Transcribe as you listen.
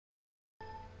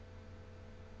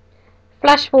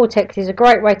Flash Vortex is a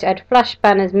great way to add flash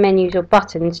banners, menus or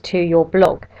buttons to your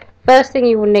blog. First thing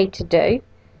you will need to do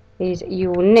is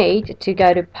you will need to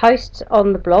go to posts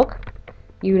on the blog.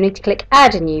 You will need to click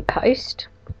add a new post,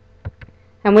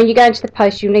 and when you go into the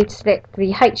post you need to select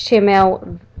the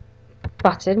HTML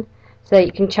button so that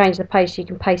you can change the page so you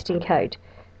can paste in code.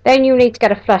 Then you'll need to go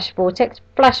to Flash Vortex.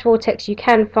 Flash Vortex you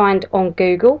can find on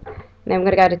Google. And then I'm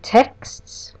going to go to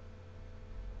texts,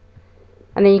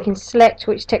 and then you can select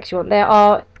which text you want. There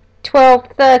are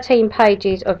 13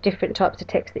 pages of different types of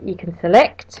text that you can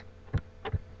select.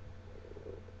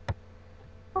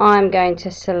 I'm going to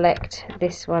select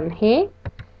this one here.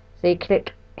 So you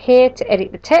click here to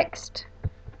edit the text,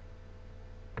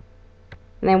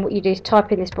 and then what you do is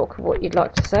type in this book of what you'd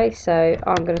like to say. So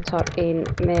I'm going to type in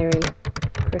Merry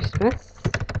Christmas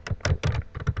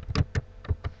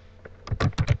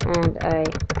and a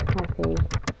Happy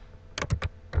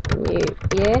New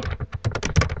Year.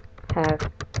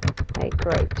 Have a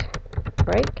great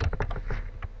break.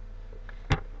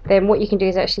 Then what you can do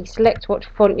is actually select what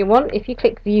font you want. If you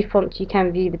click view fonts, you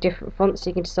can view the different fonts, so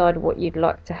you can decide what you'd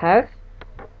like to have.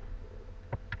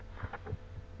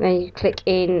 Then you click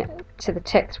in to the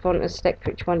text font and select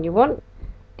which one you want.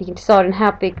 You can decide on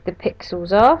how big the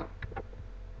pixels are.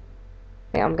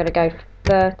 Yeah, I'm going to go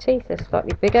 30, so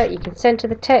slightly bigger. You can center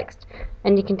the text,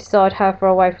 and you can decide how far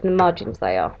away from the margins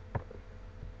they are.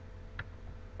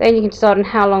 Then you can decide on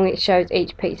how long it shows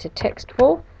each piece of text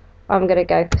for. I'm going to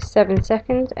go for 7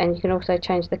 seconds, and you can also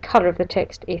change the colour of the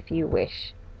text if you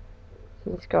wish.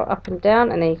 You can scroll up and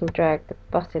down, and then you can drag the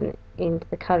button into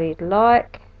the colour you'd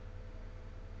like.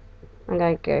 I'm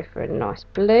going to go for a nice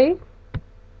blue.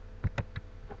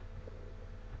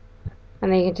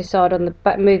 And then you can decide on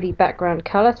the movie background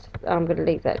colour. I'm going to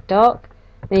leave that dark.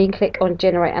 Then you can click on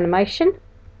generate animation,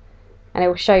 and it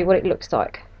will show you what it looks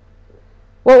like.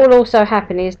 What will also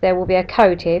happen is there will be a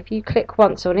code here. If you click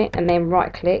once on it and then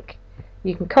right click,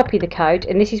 you can copy the code,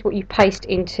 and this is what you paste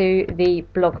into the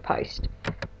blog post.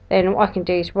 Then what I can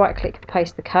do is right click and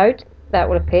paste the code. That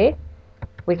will appear.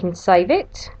 We can save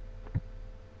it,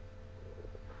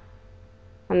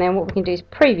 and then what we can do is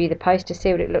preview the post to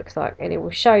see what it looks like, and it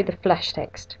will show the flash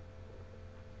text.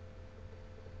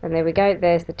 And there we go,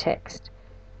 there's the text.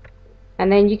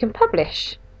 And then you can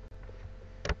publish.